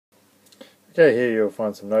Okay, here you'll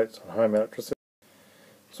find some notes on home electricity.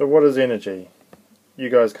 So what is energy? You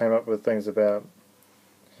guys came up with things about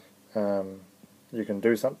you can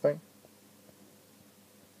do something.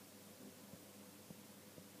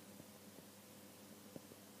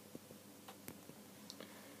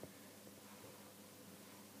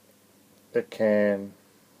 It can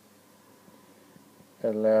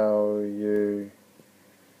allow you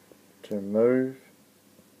to move.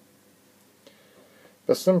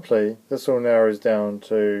 But simply, this all narrows down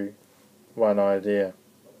to one idea.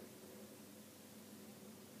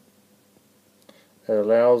 It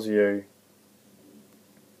allows you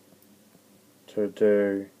to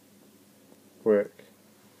do work.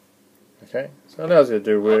 Okay, so it allows you to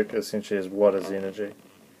do work essentially is what is energy.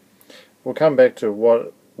 We'll come back to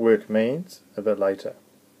what work means a bit later.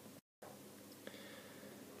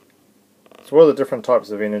 So what are the different types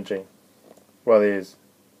of energy? Well, there's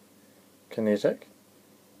kinetic.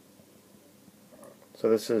 So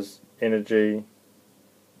this is energy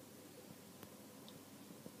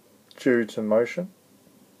due to motion.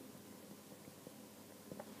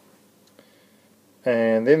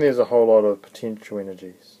 And then there's a whole lot of potential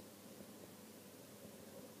energies.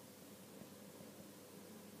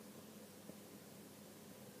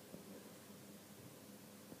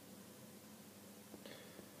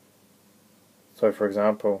 So for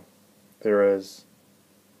example, there is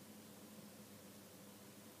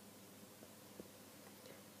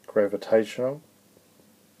gravitational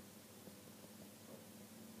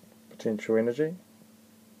potential energy.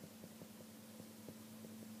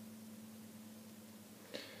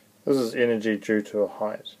 This is energy due to a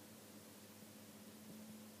height.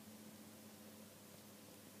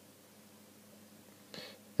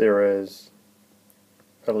 There is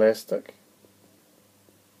elastic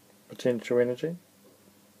potential energy.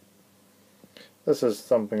 This is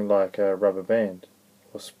something like a rubber band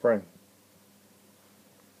or spring.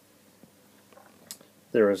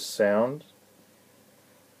 There is sound.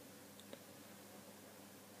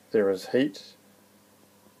 There is heat.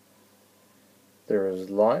 There is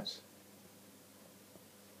light.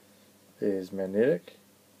 There's magnetic.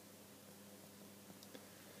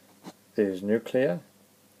 There's nuclear.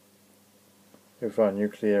 You'll find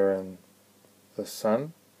nuclear in the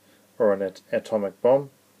sun or an atomic bomb.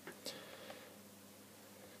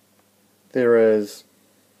 There is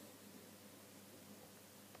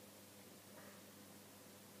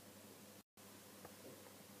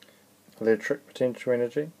electric potential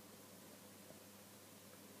energy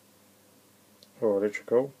or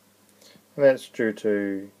electrical, and that's due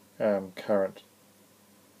to current.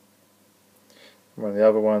 One of the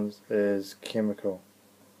other ones is chemical.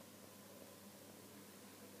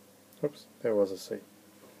 Oops, there was a C.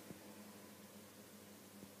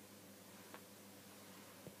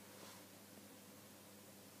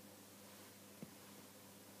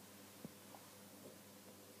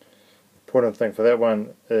 Important thing for that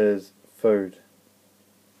one is food.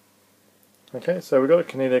 Okay, so we've got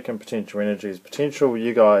kinetic and potential energies. Potential,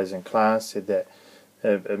 you guys in class said that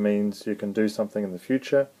it means you can do something in the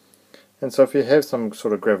future. And so if you have some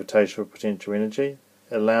sort of gravitational potential energy,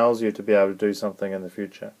 it allows you to be able to do something in the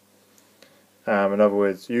future. In other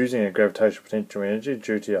words, using a gravitational potential energy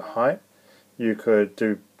due to your height, you could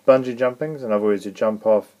do bungee jumpings. In other words, you jump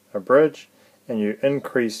off a bridge and you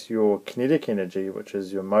increase your kinetic energy, which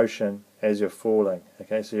is your motion, as you're falling.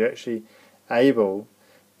 Okay, so you're actually able,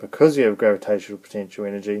 because you have gravitational potential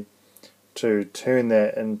energy, to turn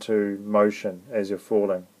that into motion as you're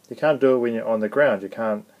falling. You can't do it when you're on the ground. You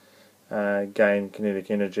can't gain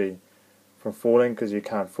kinetic energy from falling because you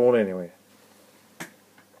can't fall anywhere.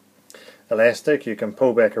 Elastic, you can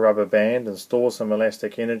pull back a rubber band and store some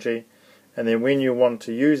elastic energy, and then when you want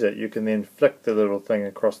to use it, you can then flick the little thing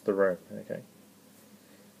across the room. Okay.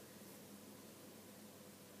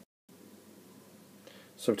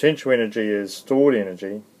 So potential energy is stored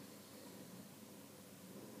energy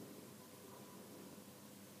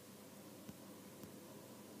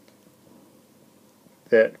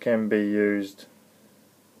that can be used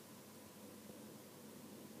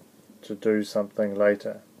to do something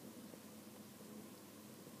later.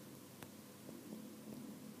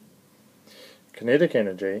 Kinetic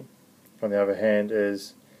energy, on the other hand,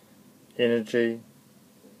 is energy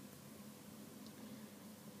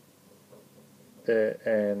that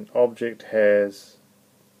an object has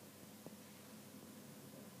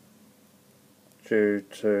due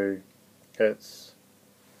to its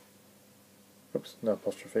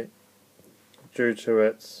due to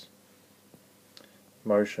its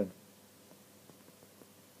motion.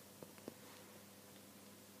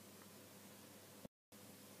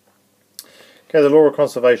 Okay, the law of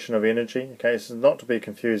conservation of energy. Okay, this is not to be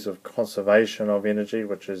confused with conservation of energy,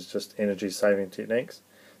 which is just energy saving techniques.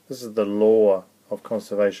 This is the law of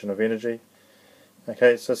conservation of energy.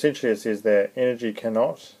 Okay, so essentially it says that energy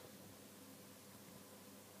cannot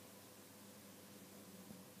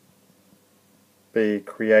be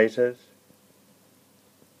created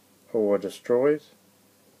or destroyed.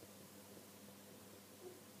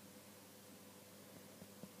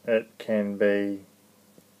 It can be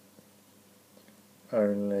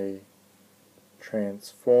only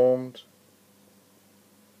transformed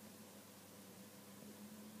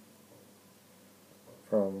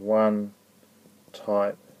from one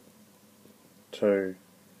type to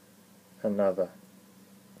another.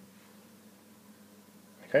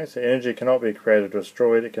 Okay, so energy cannot be created or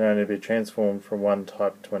destroyed, it can only be transformed from one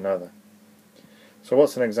type to another. So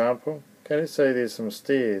what's an example? Okay, let's say there's some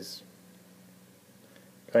stairs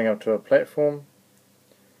going up to a platform.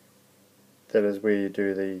 That is where you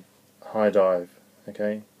do the high dive.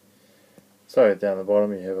 Okay, so down the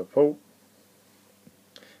bottom you have a pool,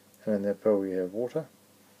 and in that pool you have water,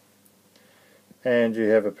 and you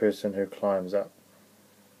have a person who climbs up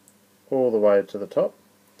all the way to the top.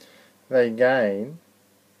 They gain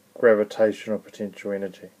gravitational potential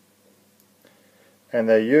energy, and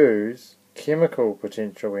they use chemical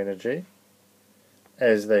potential energy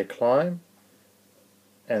as they climb,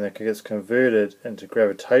 and it gets converted into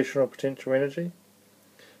gravitational potential energy,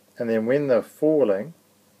 and then when they're falling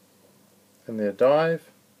in their dive,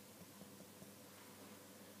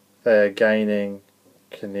 they are gaining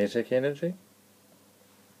kinetic energy,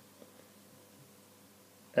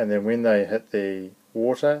 and then when they hit the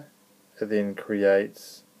water, it then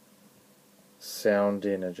creates sound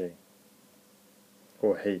energy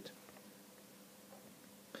or heat.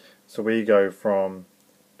 So we go from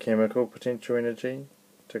chemical potential energy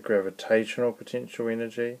to gravitational potential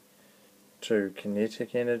energy to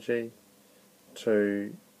kinetic energy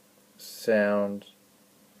to sound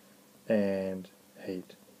and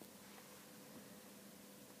heat.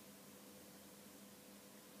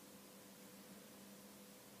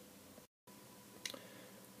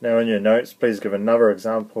 Now in your notes, please give another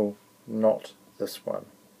example, not this one.